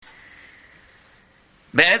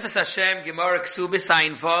Be'ezes Hashem, Gemara Kesubos,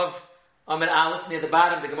 Ayin Vav, Amar Aleph, near the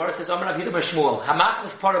bottom, the Gemara says, Amar Avidim Shmuel,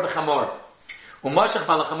 Hamachlef Parah b'Chamor, U'moshech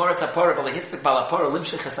Balachamor es HaParah, V'lehispek Balaporah,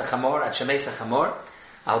 Limshech es HaChamor, Ad Shemeis HaChamor,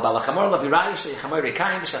 Al Balachamor, Lavirai, Shechamor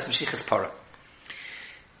Rekayim, V'shas Meshich es Parah.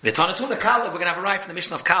 The Tanatuna Kala, we're going to have a raya from the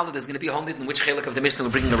Mishnah of Kala, there's going to be a whole in which chelik of the Mishnah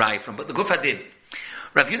we're bringing the raya from, but the Guf Hadin.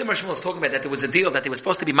 Rav Yehuda Shmuel is talking about that there was a deal that they were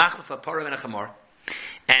supposed to be Machlef a Parah and a Chamor,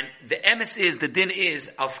 and the emes is, the din is,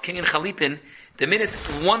 als king and chalipin, the minute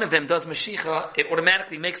one of them does Mashiach, it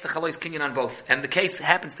automatically makes the chalois kinyan on both. And the case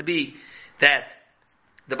happens to be that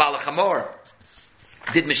the Balachamor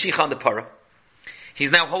did Mashiach on the Parah. He's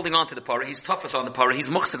now holding on to the Parah. He's toughest on the Parah. He's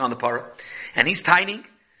muchsik on the Parah. And he's tining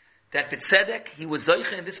that B'tzedek, he was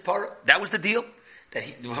Zoicha in this Parah. That was the deal. That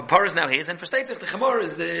the Parah is now his. And for Steitzach, the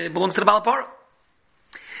Chamor belongs to the Balapara.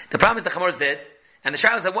 The problem is the Chamor is dead. And the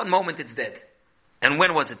Shah is at what moment it's dead. And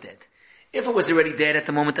when was it dead? If it was already dead at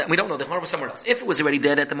the moment, we don't know, the Chamor was somewhere else. If it was already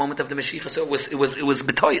dead at the moment of the Mashiach, so it was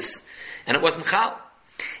betoyis, and it wasn't chal.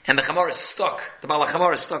 And the Chamor is stuck, the Baal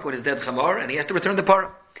Chamor is stuck with his dead Chamor, and he has to return the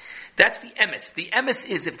Parah. That's the emes. The emes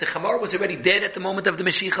is if the Chamor was already dead at the moment of the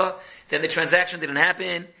Mashiach, then the transaction didn't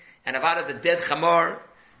happen, and Avada, the dead Chamor,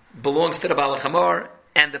 belongs to the Baal Chamor,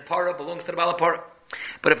 and the Parah belongs to the Baal Parah.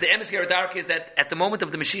 But if the emes here dark is that at the moment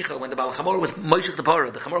of the Mashiach, when the Baal Chamor was Moshech the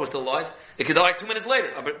Parah, the Chamor was still alive, it could die 2 minutes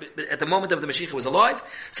later. But at the moment of the Mashiach was alive,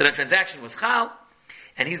 so the transaction was Chal,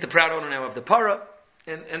 and he's the proud owner now of the Parah,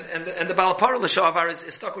 and the Baal Parah, L'shavar,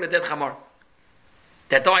 is stuck with a dead Chamor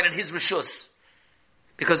that died in his Rishus.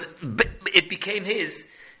 Because it became his,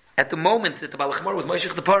 at the moment that the Baal Chamor was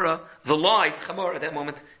Moshech the Parah, the live Chamor at that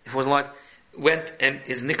moment, if it was alive, went and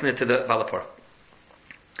is nikneh to the Baal Parah.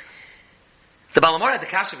 The Balamor has a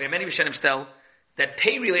kasha where many Rishonim tell that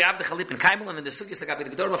pay really avde chalipin kaimel and the sugis that the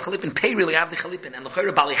gedorim of chalipin pay really avde chalipin and the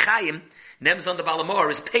chayre balichayim nems on the Balamor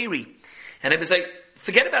is payri, and it was like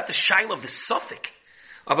forget about the shail of the suffix.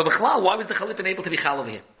 But b'chalal, why was the chalipin able to be chal over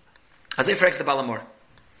here? As if the Balamor.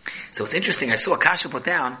 So it's interesting. I saw a kasha put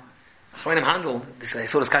down. Handel. I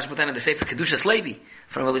saw this kasha put down in the Sefer Kedushas Levi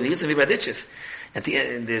from Levi Yitzchak Raditchev at the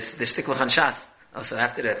end. There's Shtikla Chanshas. Also,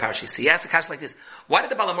 after the parashah, so he asked the kasha like this: why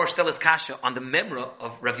did the Balamor tell his kasha on the memra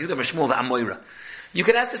of Rav Yehuda Shmuel the Amoira? You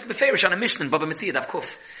could ask this beferish on a Mishnah in Baba Metzia Daf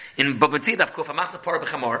Kuf. In Baba Metzia Daf Kuf, Amach the Parah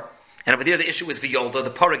b'Chamor, and over there the issue was V'Yolda,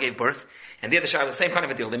 the Parah gave birth, and the other shayla the same kind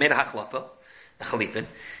of a deal. They made a hachlapa, a chalipin,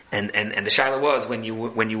 and the shayla was when you were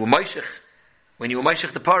Moshech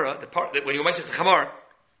the Parah, when you were Moshech the Chamor,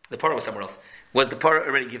 the Parah was somewhere else. Was the Parah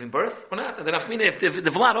already giving birth or not? And then after if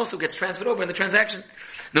the Vlad also gets transferred over in the transaction.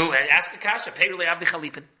 No, ask the kasha, pay really avdi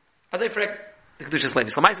chalipin. As I frag, the Kedushas Levi.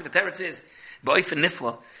 So the teretz is, ba'oifen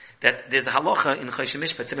nifla, that there's a halacha in Choshen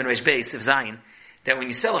Mishpat, Siman Reish Beis, Siv Zayin, that when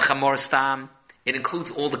you sell a chamor stam, it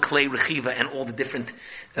includes all the clay rechiva and all the different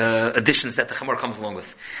additions that the chamor comes along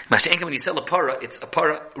with. Masha'enka, when you sell a parah, it's a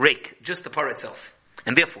parah rake, just the parah itself.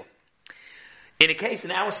 And therefore, in a case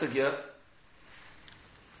in our sugya,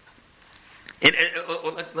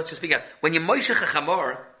 let's just speak out. When you moishech a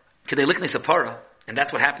chamor, kedei liknis a parah, and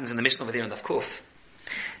that's what happens in the Mishnah over there in Daf Kuf,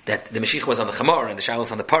 that the Mashiach was on the chamor and the Shaul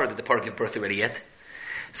was on the parah. Did the parah give birth already yet?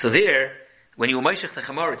 So there, when you moishech the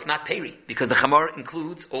chamor, it's not peri, because the chamor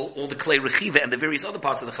includes all the clay rechiva and the various other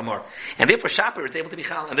parts of the chamor, and therefore shaper is able to be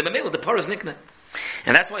chal, and the mamela, the parah is nikna,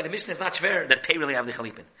 and that's why the Mishnah is not shver that pay really have the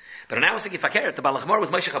chalipin. But in our segi fakir, the balachmar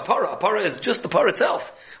was moishech a parah. A parah is just the parah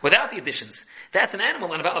itself without the additions. That's an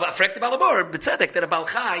animal, and a frek the balabor b'tzedek that a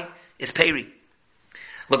balchai is peri.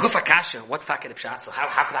 Lagufa kasha, what's fakir pshat? So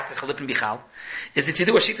how could that chalipin be chal? Is it to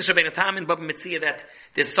do a shita shabbein tam in Baba Metzia that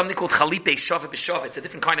there's something called chalipe shava b'shava. It's a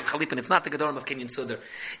different kind of chalipin. It's not the gedorim of Kenyan Sudar.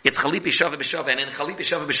 It's chalipe shava b'shava, and in chalipe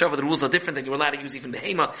shava b'shava the rules are different, and you're allowed to use even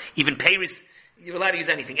behema, even peris. You're allowed to use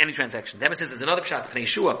anything, any transaction. The Rebbe says there's another pshat of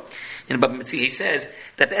Yeshua in Baba Metzia. He says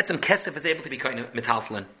that the etzem kesef is able to be kind of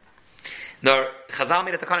metalflin. No, Chazal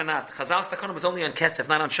made it takana not. Chazal's takana was only on kesef,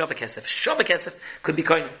 not on shava kesef. Shava kesef could be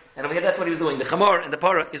kind. And over here, that's what he was doing. The chamor and the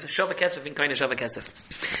parah is a shava kesef in kind of shava kesef.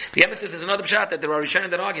 The Rebbe says there's another pshat that there are Rishonim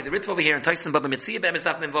that argue. The Ritva over here in Tyson Baba Metzia, Be'emes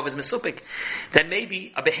Daf Memvav is mesupik, that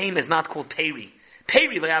maybe a behem is not called peri.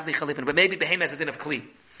 Peri le'avdi chalipin, but maybe behem has a din of kli.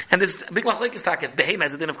 And there's a big machlekes tak if behem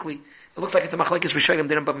has a din of kli. It looks like it's a machlekes Rishonim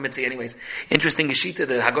din Baba Metzia anyways. Interesting Geshita,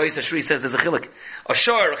 the Hagoyis Ashri says there's a chilik. A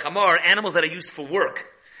shor, a chamor, animals that are used for work.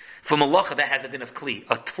 For malacha, that has a din of kli.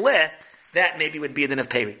 A tleh, that maybe would be a din of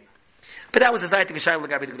peri. But that was the zayt geshayl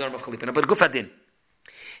l'gabi the gedorim of chalipin. But gufa din.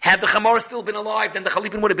 Had the chamor still been alive, then the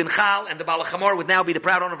chalipin would have been chal, and the bal chamor would now be the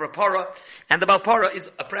proud owner of a parah, and the bal parah is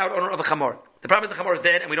a proud owner of a chamor. The problem is the chamor is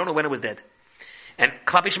dead, and we don't know when it was dead. And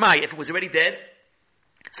klapishmai, if it was already dead,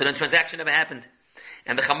 so then transaction never happened,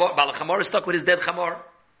 and the chamor, bal chamor is stuck with his dead chamor.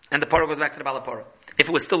 and the parah goes back to the balapara. If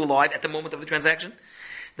it was still alive at the moment of the transaction,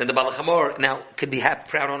 then the balachamor now could be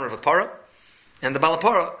proud owner of a parah, and the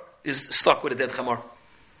balapara is stuck with a dead chamor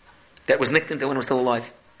that was nicked into when it was still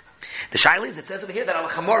alive. The shaila is, it says over here that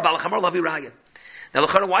balachamor lavi raya. Now,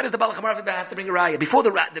 why does the balachamor have to bring a raya? Before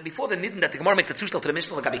the nidin that the Gemara makes the tzushtal to the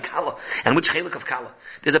Mishnah Gabi Kala, and which chelik of Kala.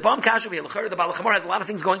 There's a bomb kash over here. The balachamor has a lot of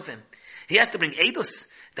things going for him. He has to bring edus.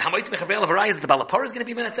 The hamayitz mechavrel of a raya is that the balapara is going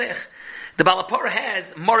to be menatzeich. The balapara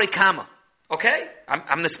has morikama. Okay?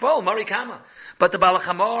 I'm nispol, morikama. But the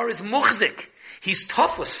balachamor is muchzik. He's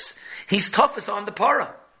toughest. He's toughest on the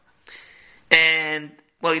para. And,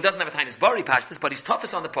 well, he doesn't have a tiny bari pashtas, but he's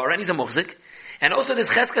toughest on the para, and he's a muchzik. And also this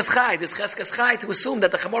cheskas chai, to assume that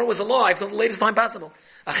the chamor was alive till the latest time possible.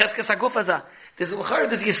 A cheskas hagufaza. There's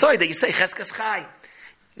yisoy that you say cheskas chai.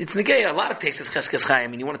 It's negay, a lot of tastes cheskas chai. I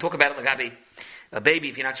mean, you want to talk about it like a baby,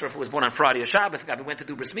 if you're not sure if it was born on Friday or Shabbos, Gabi went to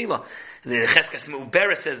do bris milah. The cheskas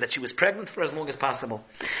me'ubera says that she was pregnant for as long as possible.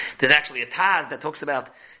 There's actually a taz that talks about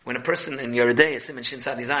when a person in your day, Simon Shin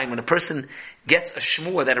Sadi Zayin, when a person gets a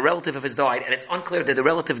shmur that a relative of his died, and it's unclear that the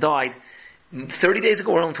relative died 30 days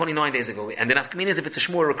ago or only 29 days ago. And the nafkamina is if it's a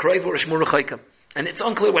shmur or a kroiv or a shmur or chayka. And it's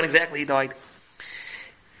unclear when exactly he died.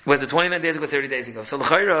 Was it 29 days ago, 30 days ago? So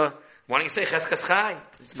l'chayra, why don't you say cheskas chai?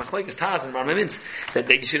 It's machlekes taz and marmamins. That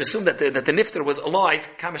you should assume that the nifter was alive,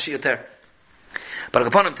 kamashi yoter. But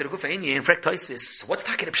upon him, Tirgufa Inye, in fact, Toysvis, what's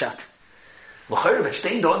Takir Pshat? L'chayra, but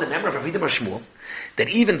staying on the memory of Ravidim or Shmuel, that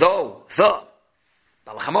even though the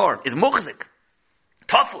balachamor is muchzik,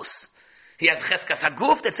 tafus, he has cheskas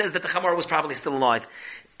haguf that says that the chamor was probably still alive.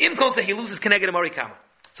 Im konsa, he loses keneged a morikama.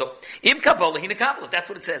 So, im kabbalah, he nekabbalah, that's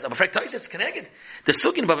what it says. I'm afraid Toys, it's keneged. The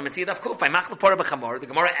sugin bava mitziyad avkuf, by machle pora b'chamor, the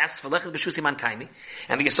Gemara asks for lechet b'shusi man kaimi,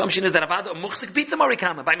 and the assumption is that avada a muchzik beats a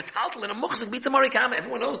morikama. By metaltal and a muchzik beats a morikama.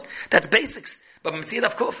 Everyone knows that's basics. But mitziyad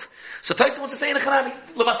avkuf. So Toys wants to say in a chanami,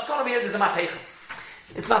 levaskon over here, there's a mapecha.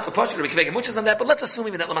 It's not for Pasha, we can make muchas on that, but let's assume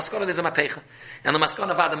even that the Maskana there's a Mapecha. And the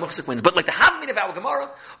Maskana Vada Muchsik wins. But like the Havamina of our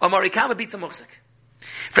Gemara, or Marikama beats a Muchsik.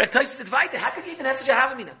 For Ektois it's weiter, how could you even have such a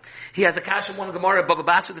Havamina? He has a Kash of one Gemara, Baba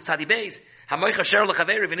Basu, the Tzadi Beis, Hamoicha Sher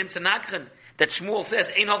Lechaver, Vinim Tzanakchen, that Shmuel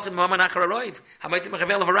says, Ein Holchin Mama Nachar Aroiv, Hamoitim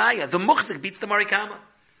Mechavel of Araya. The Muchsik beats the Marikama.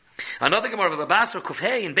 Another Gemara, Baba Basu,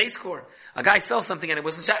 Kufhei, in Beis Kor, a guy sells something and it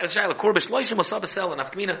was Shaila, Korbish Loishim, Wasaba Sell, and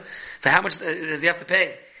Afkamina, for how much does he have to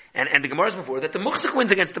pay? And the Gemara is before that the Muchsik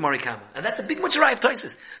wins against the Marikama. And that's a big Mucharai of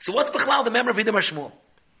Toysvis. So what's Bechlal, the memory of Vidam Shmuel?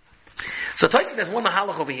 So Toysvis has one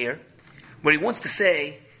Mahalach over here, where he wants to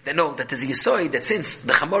say that no, that there's a Yisoy, that since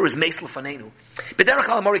the Chamor is Meis Lefanenu, B'derech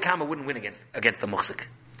Al Marikama wouldn't win against the Muchsik.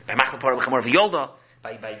 By Machle Parah B'chamor V'yolda,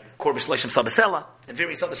 by Korbish Loishim Sabasela, and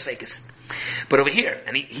various other Sfekis. But over here,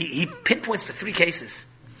 and he pinpoints the three cases.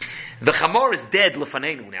 The Chamor is dead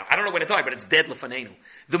Lefanenu now. I don't know when it died, but it's dead Lefanenu.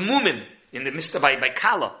 The Mumin, in the Mishnah by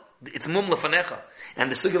Kala, it's Mum Lefanecha. And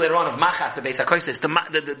the sugi later on of Machat, the Beis HaKoises, the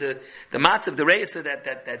matzav, the reis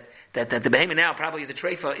that the behemoth now probably is a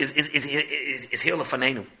treifa, is here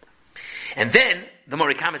Lefanenu. And then, the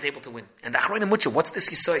Morikam is able to win. And the Achroina Mucha, what's this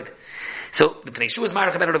Yisoid? So, the Pnei Shua is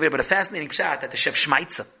Marach about it over here, but a fascinating pshat that the Chef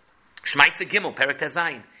Shmaitza Gimel, Perek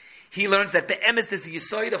Tezayin, he learns that the emes is the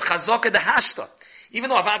Yisoid of Chazaka de Hashta. Even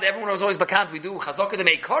though Avad, everyone was always bakant, we do Chazaka de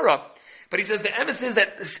Meikara, but he says the emes is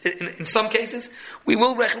that in some cases, we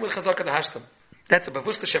will reckon with Chazaka de Hashta. That's a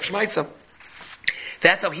Bavusta Chef Shmaitza.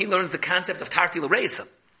 That's how he learns the concept of Tarti L'Reisa.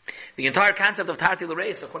 The entire concept of Tarti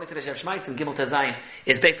L'Reisa, according to the Chef Shmaitza in Gimel Tezayin,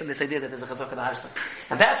 is based on this idea that there's a Chazaka de Hashta.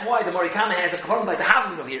 And that's why the Morikama has, according by the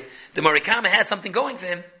Havamid over here, the Morikama has something going for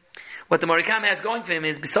him. What the Morikama has going for him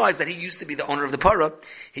is, besides that he used to be the owner of the Parah,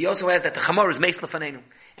 he also has that the Chamor is Meis Lefanenu.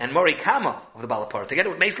 And Morikama of the Balapara, together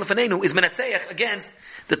with Meis Lefanenu, is Menatzeach against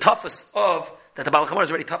the toughest of, that the Balachamor is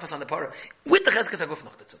already toughest on the Parah, with the Cheskas Aguf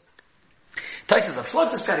Nochtetzu. Taisus of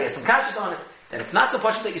Shlogs this Peri has some kashas on it, that it's not so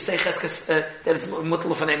much that you say Cheskas, that it's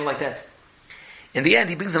Mutal Lefanenu like that. In the end,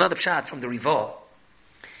 he brings another pshat from the Riva.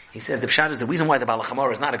 He says the pshat is the reason why the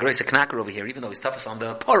Balachamor is not a Greisa Knacker over here, even though he's toughest on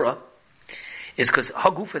the Parah, is because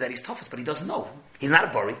Hagufa that he's toughest, but he doesn't know. He's not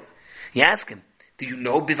a Bari. You ask him, do you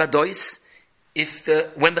know Bivadois?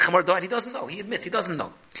 When the Chamor died, he doesn't know. He admits he doesn't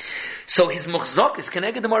know. So his Muchzok is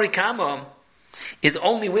Keneged the Morikama is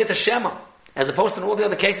only with a Shema, as opposed to in all the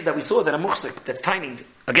other cases that we saw that a Muchzik that's timing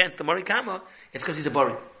against the Morikama, it's because he's a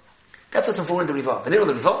Bari. That's what's important in the Riva. The Nero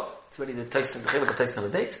the Riva, it's really the Tais, the Chiluk of Tais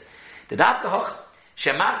nowadays. The Davka Hoch,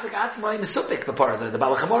 Shemachzik Atzmai Mesupik the Parah. The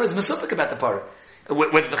Balachamor is Mesupik about the Parah.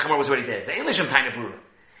 Whether the Chamor was already dead. The English time of Brura.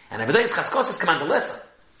 And Avazayis Chaskos is command the lesser.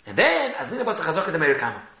 And then, as Nina was the Chazok of the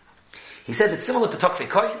Merikama. He says it's similar to Tokfei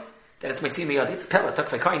Koyin, that it's Mitzim Miyad. It's a Pella,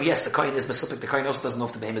 Tokfei Koyin. Yes, the Koyin is Mesupik. The Koyin also doesn't know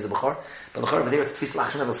if the Behem is a Bechor. But the Chor over there, it's Tfis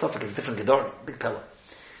Lachshan of Suffolk, it's different Gedor, big Pella.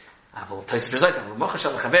 Aval Tosis Precisely,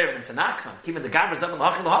 Mochashal Chaverim and Tanakh, even the Garbers of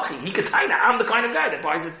Lachi, he could tie that. I'm the kind of guy that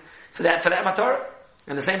buys it for that Matorah.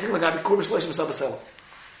 And the same thing like Rabbi Kurbish Loishim Sabasel.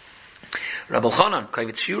 Rabbi Chanan,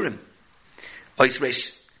 Iyun Shiurim, Ois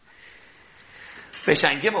Resh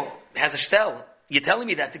Ein Gimel, has a shtel. You're telling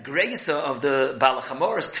me that the grace of the Baal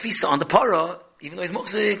HaChamor's tfisa on the Parah, even though he's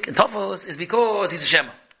Mufzik and Tofos, is because he's a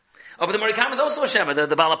Shema. Oh, but the Marikam is also a Shema.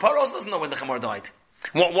 The Baal HaParah also doesn't know when the Chamor died.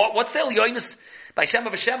 What's the Elyonis by Shema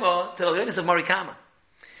v'Shema to the Elyonis of Marikama?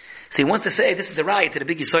 So he wants to say, this is a right to the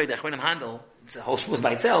big Yisoid that Achronim handle, it's a whole shmuz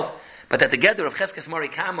by itself, but that the gather of Cheskes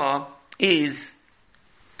Marikama is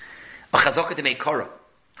a Chazaka to make Korah.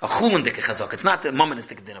 A Chulun dike Chazaka. It's not the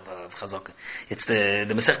Moministic din of Chazaka. It's the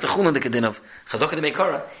Masech Chulun dike din of Chazaka to make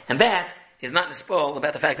Korah. And that is not nispol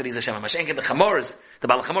about the fact that he's a Shema. Mashenke the Chamor's, the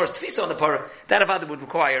Baal HaChamor's tfisa on the Parah, that Avada would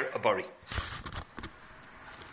require a Bari.